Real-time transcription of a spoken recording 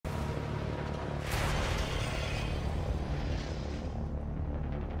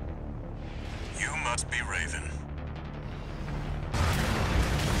Must be Raven.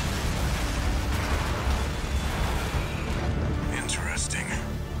 Interesting.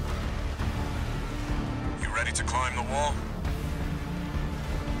 You ready to climb the wall?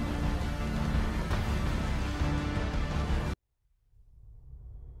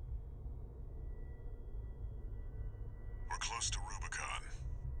 We're close to Rubicon.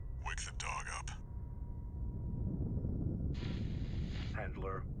 Wake the dog up.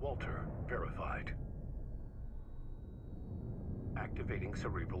 Handler Walter verified. Activating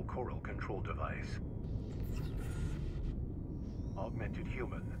cerebral coral control device. Augmented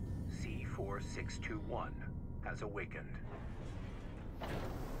human C4621 has awakened.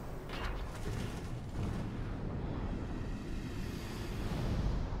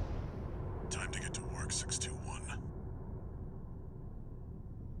 Time to get to work, 621.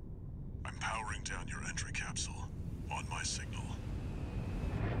 I'm powering down your entry capsule on my signal.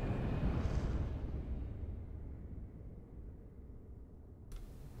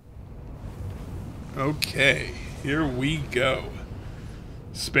 Okay, here we go.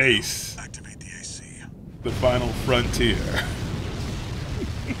 Space. Activate the AC. The final frontier.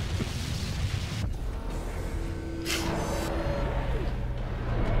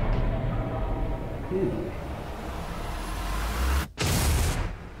 Ooh.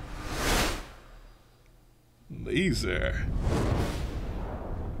 Laser.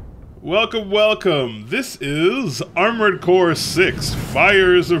 Welcome, welcome. This is Armored Core 6,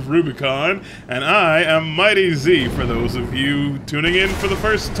 Fires of Rubicon, and I am Mighty Z for those of you tuning in for the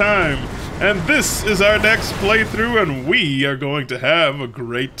first time. And this is our next playthrough, and we are going to have a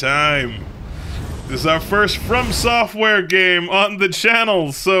great time. This is our first From Software game on the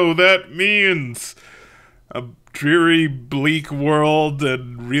channel, so that means a dreary, bleak world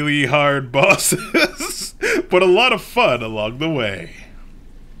and really hard bosses, but a lot of fun along the way.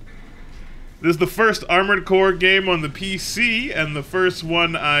 This is the first Armored Core game on the PC, and the first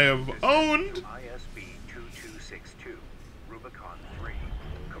one I have owned. ISB 2262, Rubicon 3,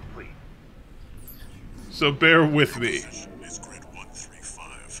 complete. So bear with me. Is grid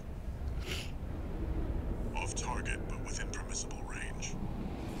 135. Off target, but within permissible range.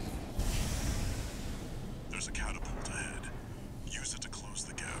 There's a catapult ahead. Use it to close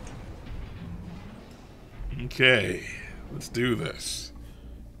the gap. Okay, let's do this.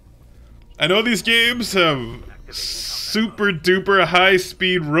 I know these games have super duper high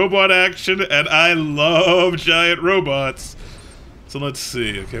speed robot action, and I love giant robots. So let's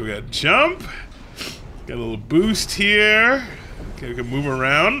see. Okay, we got jump. Got a little boost here. Okay, we can move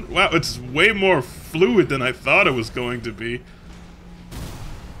around. Wow, it's way more fluid than I thought it was going to be.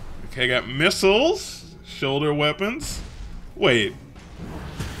 Okay, got missiles, shoulder weapons. Wait.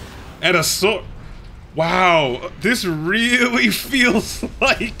 And a sword. Wow, this really feels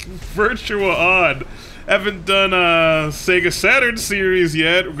like Virtua On. Haven't done a Sega Saturn series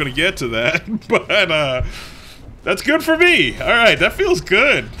yet. We're gonna get to that, but that's good for me. All right, that feels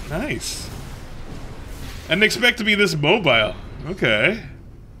good. Nice. I didn't expect to be this mobile. Okay.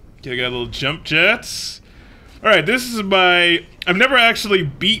 Okay, I got little jump jets. All right, this is my. I've never actually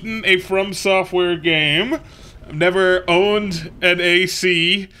beaten a From Software game. I've never owned an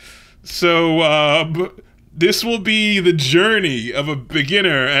AC. So, this will be the journey of a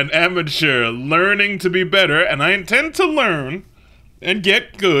beginner and amateur learning to be better, and I intend to learn and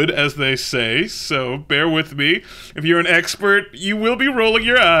get good, as they say, so bear with me. If you're an expert, you will be rolling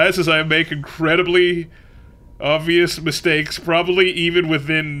your eyes as I make incredibly obvious mistakes, probably even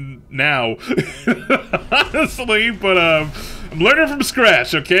within now, honestly, but I'm learning from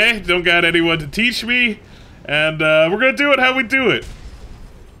scratch, okay? Don't got anyone to teach me, and we're gonna do it how we do it.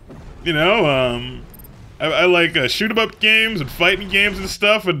 You know, I like shoot-em-up games and fighting games and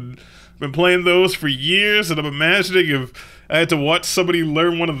stuff, and I've been playing those for years, and I'm imagining if I had to watch somebody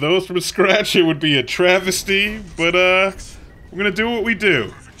learn one of those from scratch, it would be a travesty, but we're gonna do what we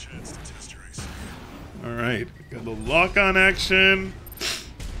do. Alright, got a little lock-on action.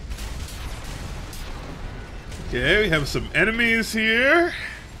 Okay, we have some enemies here.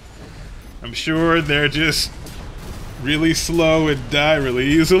 I'm sure they're just really slow and die really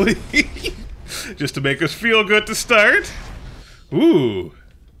easily. Just to make us feel good to start. Ooh.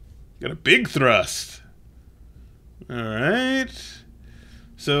 Got a big thrust. Alright.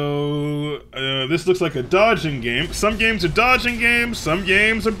 So, this looks like a dodging game. Some games are dodging games, some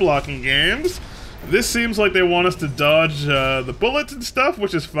games are blocking games. This seems like they want us to dodge the bullets and stuff,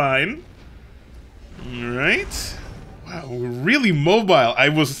 which is fine. Alright. Wow, we're really mobile. I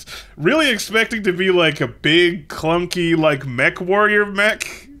was really expecting to be like a big, clunky, like mech warrior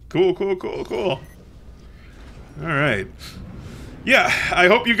mech. Cool, cool, cool, cool. Alright. Yeah, I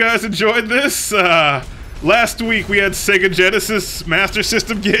hope you guys enjoyed this. Last week we had Sega Genesis Master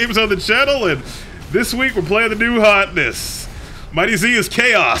System games on the channel, and this week we're playing the new hotness. Mighty Z is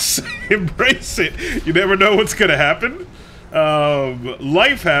chaos. Embrace it. You never know what's gonna happen.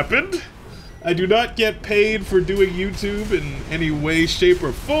 Life happened. I do not get paid for doing YouTube in any way, shape,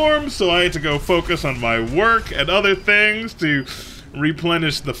 or form, so I had to go focus on my work and other things to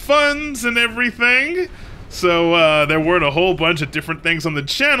replenish the funds and everything. So there weren't a whole bunch of different things on the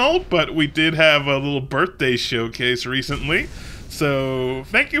channel, but we did have a little birthday showcase recently. So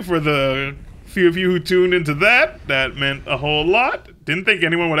thank you for the few of you who tuned into that. That meant a whole lot. Didn't think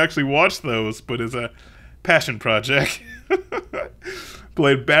anyone would actually watch those, but it's a passion project.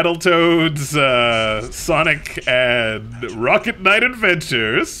 Played Battletoads, Sonic, and Rocket Knight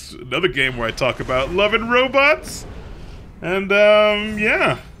Adventures. Another game where I talk about love and robots. And,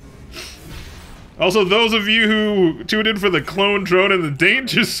 yeah. Also, those of you who tuned in for the Clone Drone and the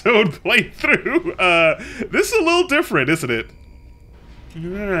Danger Zone playthrough, this is a little different, isn't it?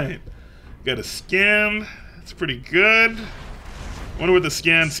 Alright. Got a scan. That's pretty good. Wonder what the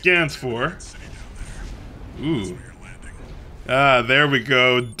scan scans for. Ooh. Ah, there we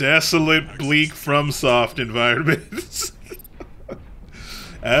go. Desolate, bleak, FromSoft environments.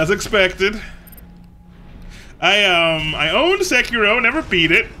 As expected. I owned Sekiro, never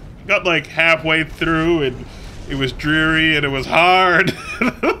beat it. Got like halfway through and it was dreary and it was hard.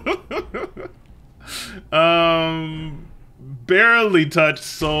 Barely touched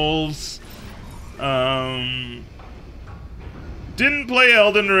Souls. Didn't play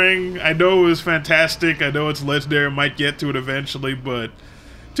Elden Ring. I know it was fantastic. I know it's legendary. Might get to it eventually, but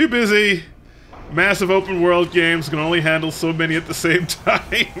too busy. Massive open world games can only handle so many at the same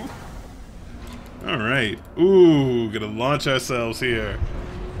time. Alright. Ooh, gonna launch ourselves here.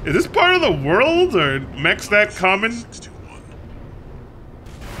 Is this part of the world, or mechs that common?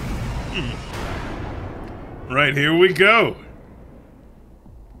 Right, here we go.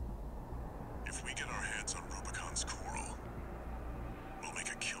 If we get our hands on Rubicon's coral, we'll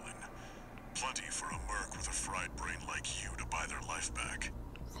make a killing. Plenty for a merc with a fried brain like you to buy their life back.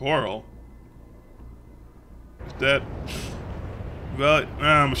 Coral? Is that... Well,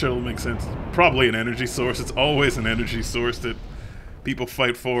 I'm sure it'll make sense. Probably an energy source. It's always an energy source that people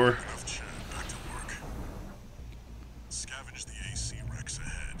fight for. Enough chat, back to work. Scavenge the AC Rex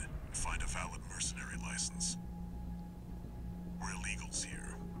ahead and find a valid mercenary license. We're illegals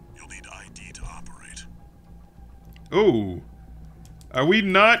here. You'll need ID to operate. Oh. Are we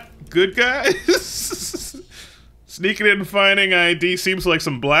not good guys? Sneaking in and finding ID seems like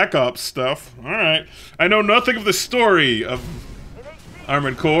some Black Ops stuff. Alright. I know nothing of the story of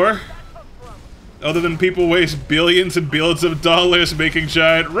Armored Core, other than people waste billions and billions of dollars making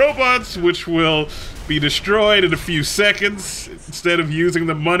giant robots, which will be destroyed in a few seconds, instead of using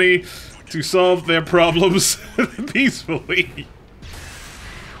the money to solve their problems peacefully.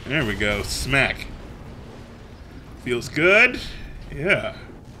 There we go. Smack. Feels good. Yeah.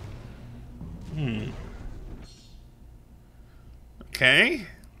 Okay.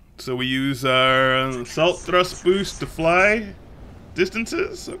 So we use our assault thrust boost to fly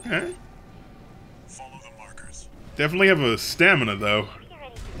distances. Okay. Follow the markers. Definitely have a stamina though.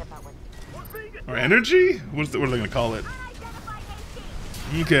 Or energy? What are they gonna call it?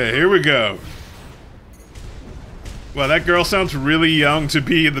 Okay, here we go. Wow, that girl sounds really young to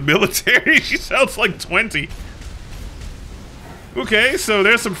be in the military. She sounds like 20. Okay, so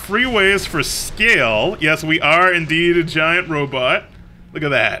there's some freeways for scale. Yes, we are indeed a giant robot. Look at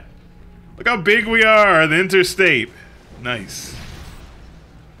that. Look how big we are, the interstate. Nice.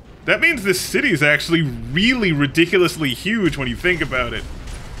 That means this city is actually really ridiculously huge when you think about it.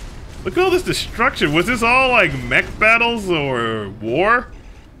 Look at all this destruction. Was this all like mech battles or war?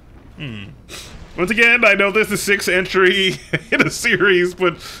 Once again, I know this is the 6th entry in a series,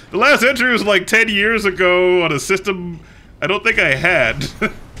 but the last entry was like 10 years ago on a system I don't think I had.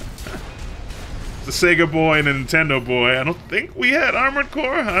 The Sega Boy and the Nintendo Boy. I don't think we had Armored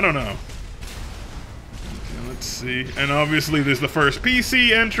Core? I don't know. Okay, let's see. And obviously there's the first PC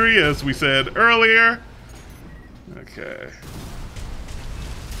entry, as we said earlier. Okay.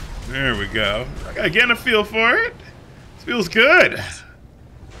 There we go. I gotta get a feel for it. This feels good.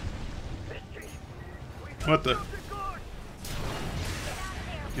 What the?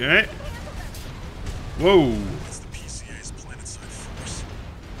 Okay. Whoa.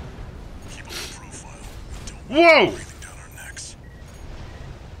 Whoa!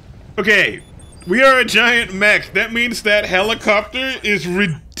 Okay, we are a giant mech. That means that helicopter is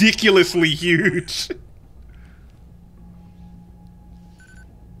ridiculously huge.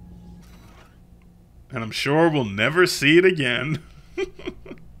 And I'm sure we'll never see it again.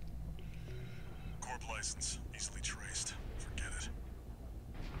 Corp license, easily traced. Forget it.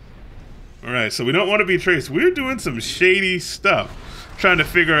 Alright, so we don't want to be traced. We're doing some shady stuff. Trying to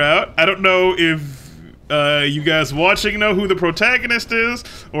figure out. I don't know if you guys watching know who the protagonist is,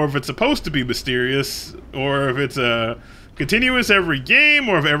 or if it's supposed to be mysterious, or if it's continuous every game,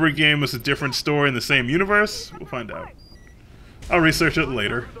 or if every game is a different story in the same universe. We'll find out. I'll research it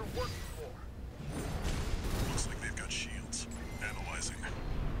later. Looks like they've got shields. Analyzing.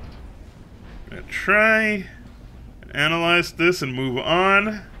 Gonna try and analyze this and move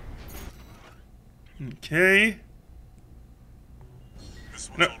on. Okay. This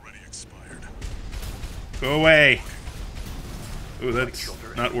one's No. already expired. Go away. Ooh, that's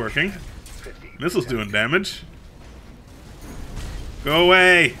not working. Missile's doing damage. Go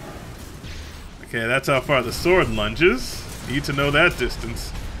away. Okay, that's how far the sword lunges. Need to know that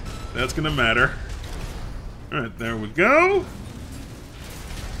distance. That's gonna matter. Alright, there we go.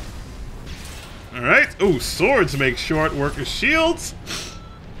 Alright. Oh, swords make short work of shields.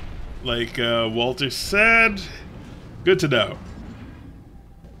 Like Walter said. Good to know.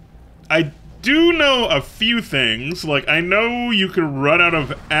 I do know a few things. Like, I know you can run out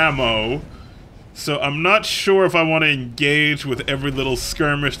of ammo. So I'm not sure if I want to engage with every little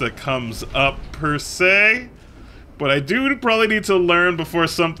skirmish that comes up, per se. But I do probably need to learn before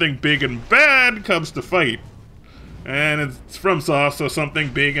something big and bad comes to fight. And it's FromSoft, so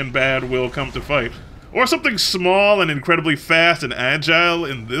something big and bad will come to fight. Or something small and incredibly fast and agile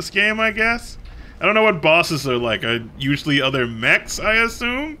in this game, I guess. I don't know what bosses are like. Usually other mechs, I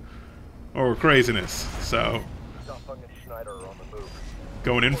assume? Or craziness, so...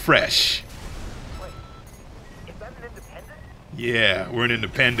 Going in fresh. Yeah, we're an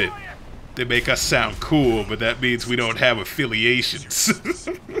independent. They make us sound cool, but that means we don't have affiliations.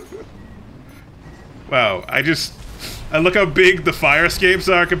 Wow, I look how big the fire escapes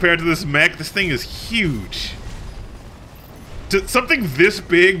are compared to this mech. This thing is huge. Something this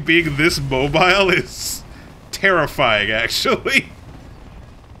big being this mobile is terrifying, actually.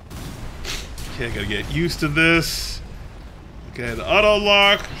 Okay, I gotta get used to this. Okay, the auto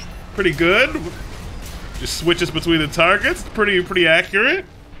lock, pretty good. Just switches between the targets, pretty accurate.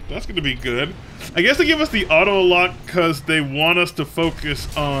 That's gonna be good. I guess they give us the auto lock because they want us to focus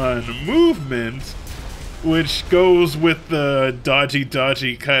on movement, which goes with the dodgy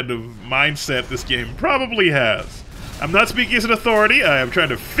kind of mindset this game probably has. I'm not speaking as an authority. I am trying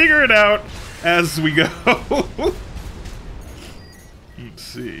to figure it out as we go. Let's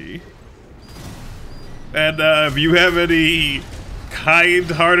see. And if you have any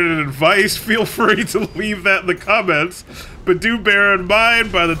kind-hearted advice, feel free to leave that in the comments. But do bear in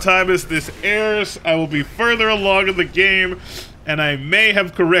mind, by the time this airs, I will be further along in the game, and I may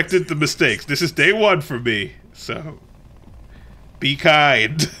have corrected the mistakes. This is day one for me, so be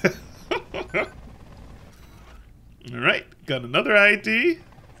kind. Alright, got another ID.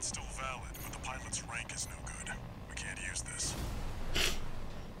 It's still valid, but the pilot's rank is no good. We can't use this.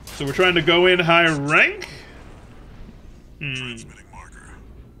 So we're trying to go in high rank? Transmitting marker.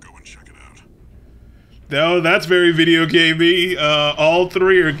 Go and check it out. No, that's very video gamey. All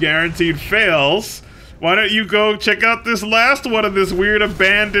three are guaranteed fails. Why don't you go check out this last one in this weird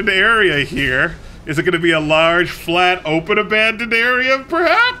abandoned area here? Is it going to be a large, flat, open abandoned area,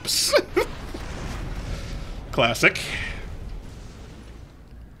 perhaps? Classic.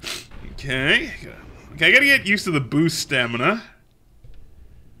 Okay. Okay, I gotta get used to the boost stamina.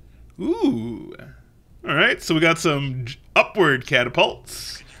 Ooh. Alright, so we got some upward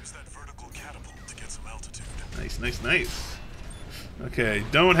catapults. You can use that vertical catapult to get some altitude. Nice. Okay,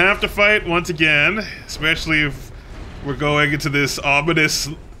 don't have to fight once again, especially if we're going into this ominous,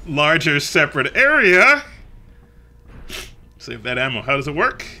 larger, separate area. Save that ammo. How does it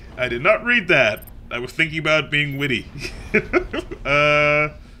work? I did not read that. I was thinking about being witty. Is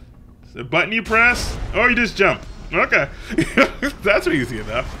there a button you press? Oh, you just jump. Okay. That's easy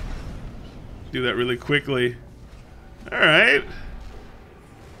enough. Do that really quickly. Alright.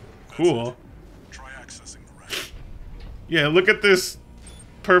 Cool. Try accessing the rest. Yeah, look at this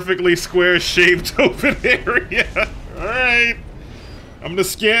perfectly square-shaped open area. Alright. I'm gonna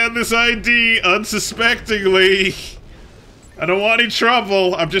scan this ID unsuspectingly. I don't want any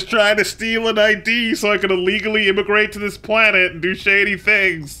trouble. I'm just trying to steal an ID so I can illegally immigrate to this planet and do shady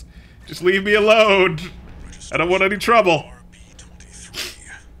things. Just leave me alone. I don't want any trouble. RB23.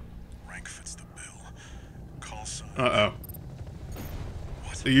 Rank fits the bill. Call sign. Uh-oh.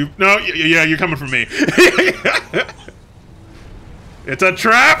 No, yeah, you're coming for me. It's a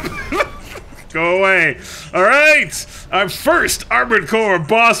trap! Go away. Alright! Our first Armored Core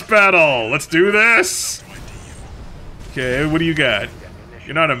boss battle! Let's do this! Okay, what do you got?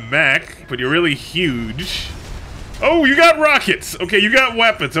 You're not a mech, but you're really huge. Oh, you got rockets! Okay, you got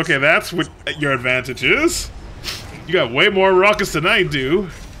weapons. Okay, that's what your advantage is. You got way more rockets than I do.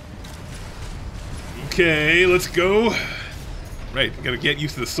 Okay, let's go. Right, gotta get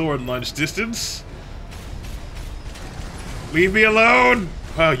used to the sword launch distance. Leave me alone!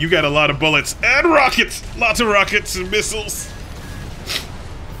 Wow, you got a lot of bullets and rockets! Lots of rockets and missiles.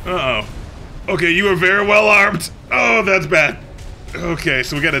 Uh-oh. Okay, you are very well armed. Oh, that's bad. Okay,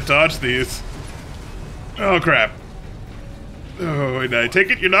 so we gotta dodge these. Oh, crap. Oh, and I take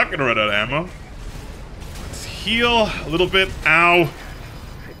it you're not gonna run out of ammo. Let's heal a little bit. Ow.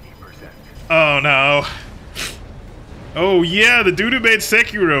 Oh, no. Oh, yeah, the dude who made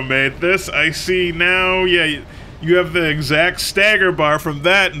Sekiro made this. I see now. Yeah, you have the exact stagger bar from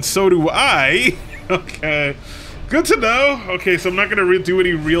that, and so do I. Okay. Good to know. Okay, so I'm not gonna do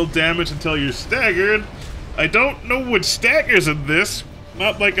any real damage until you're staggered. I don't know what staggers in this.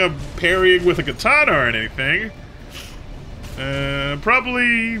 Not like I'm parrying with a katana or anything.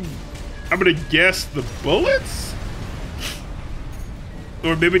 Probably, I'm gonna guess the bullets?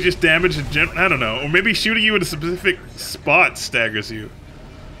 Or maybe just damage in general, I don't know. Or maybe shooting you in a specific spot staggers you.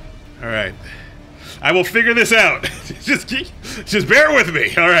 Alright. I will figure this out. just bear with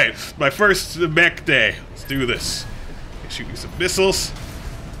me. Alright, my first mech day. Let's do this. Shoot you some missiles.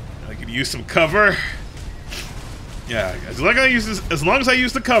 I can use some cover. Yeah, as long as I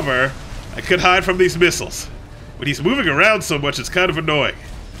use the cover, I could hide from these missiles. When he's moving around so much, it's kind of annoying.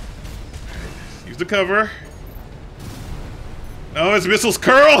 Use the cover. Oh, his missiles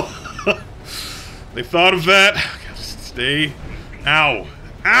curl! They thought of that. Just stay. Ow.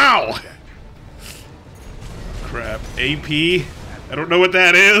 Ow! Crap. AP. I don't know what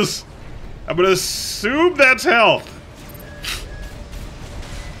that is. I'm gonna assume that's health.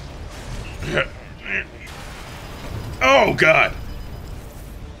 Oh, God.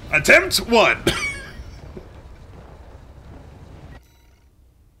 Attempt 1.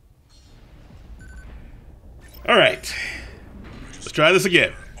 All right. Let's try this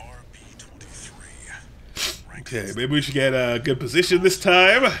again. Okay, maybe we should get a good position this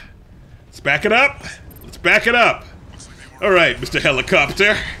time. Let's back it up. Let's back it up. All right, Mr.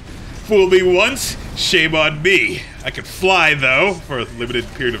 Helicopter. Fool me once, shame on me. I can fly, though, for a limited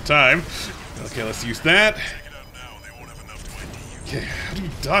period of time. Okay, let's use that. Okay, how do you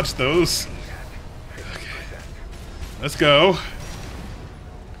dodge those? Okay. Let's go.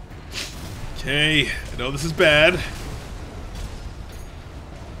 Okay, I know this is bad.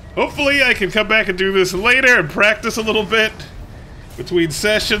 Hopefully I can come back and do this later and practice a little bit between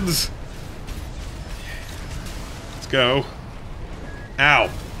sessions. Let's go. Ow.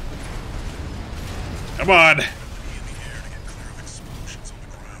 Come on.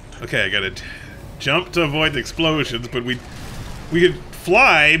 Okay, I gotta jump to avoid the explosions, but we can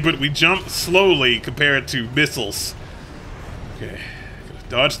fly, but we jump slowly compared to missiles. Okay, gotta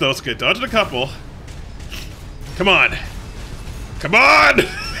dodge those. Okay, dodging a couple. Come on. Come on!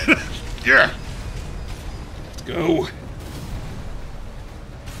 Yeah. Let's go.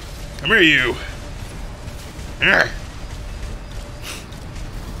 Come here, you. Here.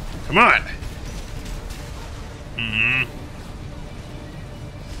 Come on. Mm-hmm.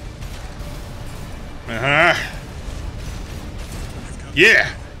 Uh-huh.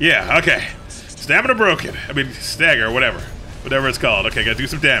 Yeah. Yeah, okay. Stamina broken. I mean, stagger, whatever. Whatever it's called. Okay, gotta do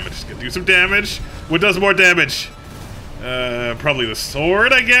some damage. Gotta do some damage. What does more damage? Probably the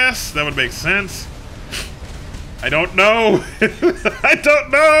sword, I guess? That would make sense. I don't know. I don't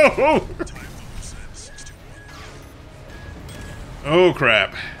know. Oh,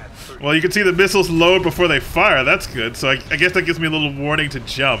 crap. Well, you can see the missiles load before they fire. That's good. So I guess that gives me a little warning to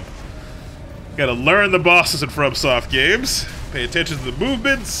jump. Gotta learn the bosses in FromSoft games. Pay attention to the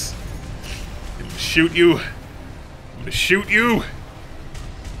movements. I'm gonna shoot you. I'm gonna shoot you.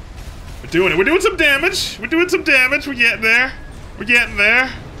 We're doing it. We're doing some damage. We're doing some damage. We're getting there. We're getting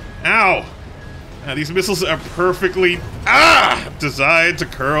there. Ow. Now, these missiles are perfectly designed to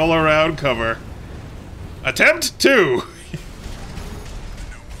curl around cover. Attempt 2.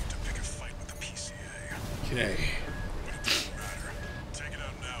 Okay.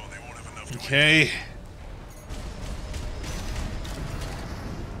 Okay.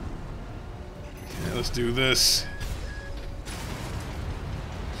 Okay, let's do this.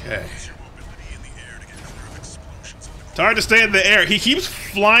 Okay. It's hard to stay in the air. He keeps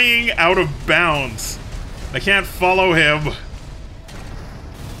flying out of bounds. I can't follow him.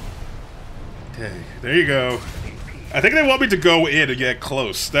 Okay, there you go. I think they want me to go in and get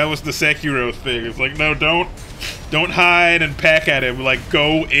close. That was the Sekiro thing. It's like, no, don't hide and peck at him. Like,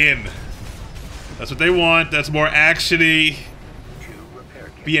 go in. That's what they want. That's more actiony.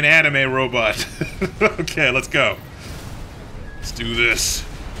 Be an anime robot. Okay, let's go. Let's do this.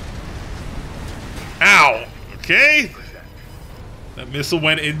 Ow! Okay. That missile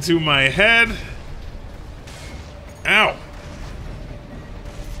went into my head. Ow!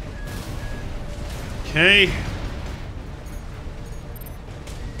 Okay.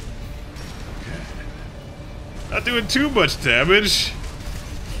 Not doing too much damage.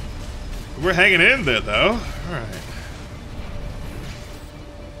 We're hanging in there, though. Alright.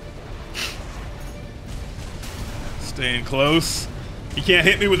 Staying close. He can't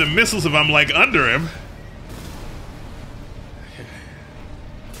hit me with the missiles if I'm, like, under him.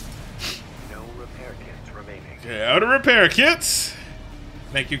 No repair kits remaining. Okay, out of repair kits.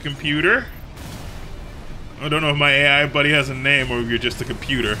 Thank you, computer. I don't know if my AI buddy has a name or if you're just a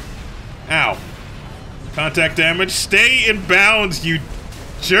computer. Ow. Contact damage. Stay in bounds, you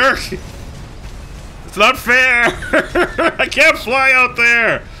jerk. It's not fair. I can't fly out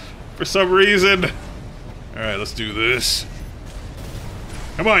there for some reason. Alright, let's do this.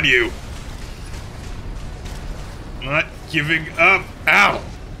 Come on, you. Not giving up. Ow.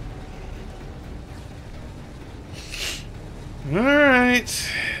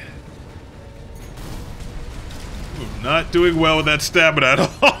 Alright. Not doing well with that stamina at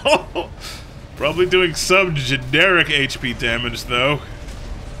all. Probably doing some generic HP damage, though.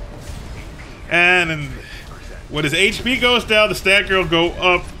 And when his HP goes down, the stat will go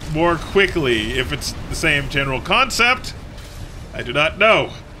up more quickly. If it's the same general concept, I do not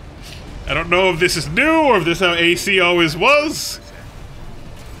know. I don't know if this is new or if this is how AC always was.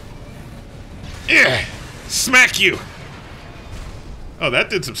 Yeah, smack you. Oh,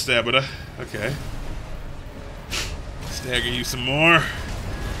 that did some stamina. Okay. Stagger you some more.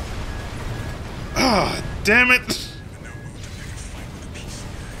 Oh, damn it.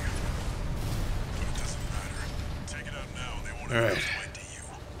 Alright.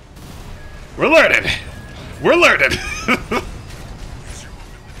 We're learning. We're learning.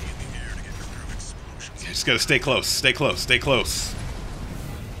 Just gotta stay close. Stay close. Stay close.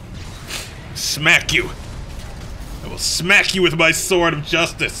 Smack you. I will smack you with my sword of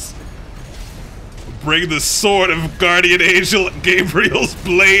justice. Bring the sword of Guardian Angel Gabriel's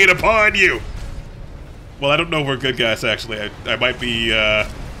blade upon you. Well, I don't know if we're good guys, actually. I might be,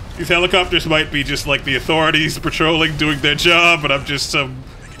 these helicopters might be just like the authorities patrolling, doing their job, but I'm just some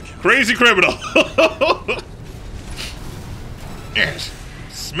crazy criminal. Yes.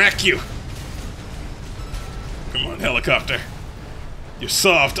 Smack you. Come on, helicopter. Your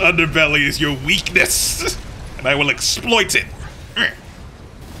soft underbelly is your weakness, and I will exploit it. Let's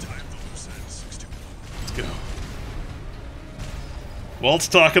go. Walt's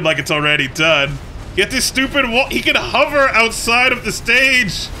talking like it's already done. Get this stupid Walt. He can hover outside of the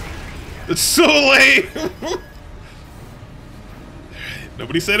stage. That's so lame.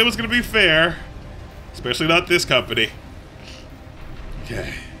 Nobody said it was going to be fair. Especially not this company.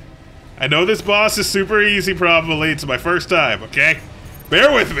 Okay. I know this boss is super easy, probably. It's my first time, okay?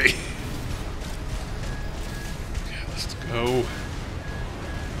 Bear with me. Okay, let's go.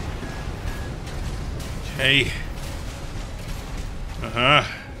 Okay. Uh-huh.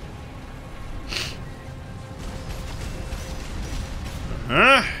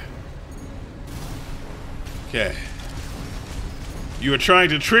 Huh? Okay. You are trying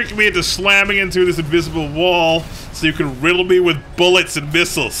to trick me into slamming into this invisible wall so you can riddle me with bullets and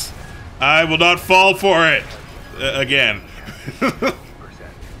missiles. I will not fall for it. Again. You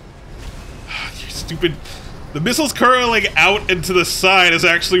stupid... The missiles curling out into the side is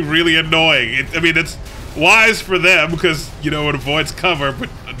actually really annoying. I mean, it's wise for them because, you know, it avoids cover, but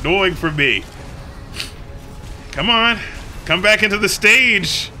annoying for me. Come on. Come back into the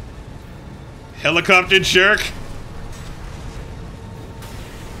stage, helicopter jerk.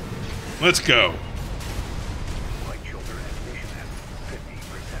 Let's go.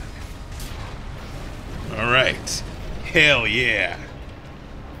 All right. Hell yeah.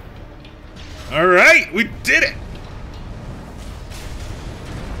 All right, we did it.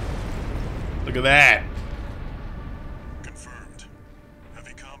 Look at that. Confirmed.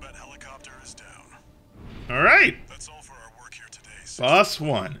 Heavy combat helicopter is down. All right. That's all for our work here today. Boss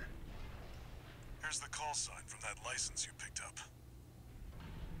 1. Here's the call sign from that license you picked up.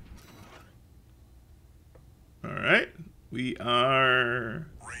 All right. We are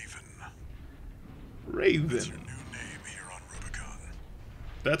Raven. That's your Raven. new name here on Rubicon.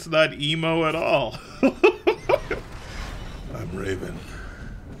 That's not emo at all. I'm Raven.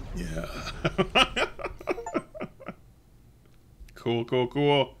 Yeah. Cool, cool,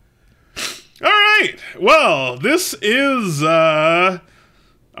 cool. Alright, well, this is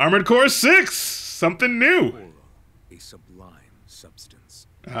Armored Core 6. Something new. Coral, a sublime substance.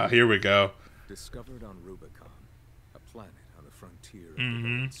 Ah, here we go. Discovered on Rubicon, a planet on the frontier of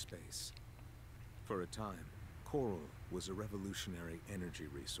developed space. For a time, coral was a revolutionary energy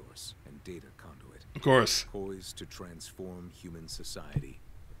resource and data conduit, Of course. poised to transform human society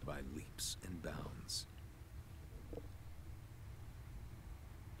by leaps and bounds.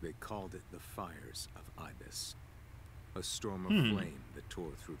 They called it the Fires of Ibis, a storm of flame that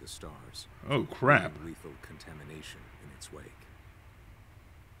tore through the stars, Oh, crap. leaving lethal contamination in its wake.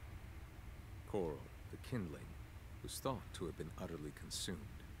 Coral, the kindling, was thought to have been utterly consumed,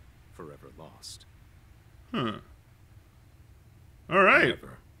 forever lost. Huh. All right.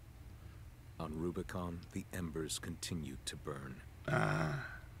 However, on Rubicon, the embers continued to burn.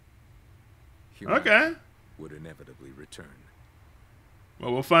 Humanity Okay. would inevitably return.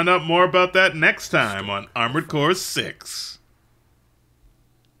 Well, we'll find out more about that next time on Armored Core 6.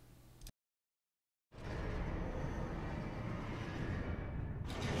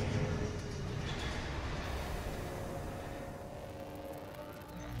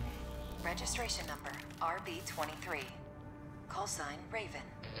 Registration number RB23. Call sign Raven.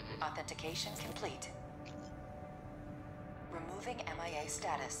 Authentication complete. Removing MIA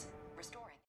status.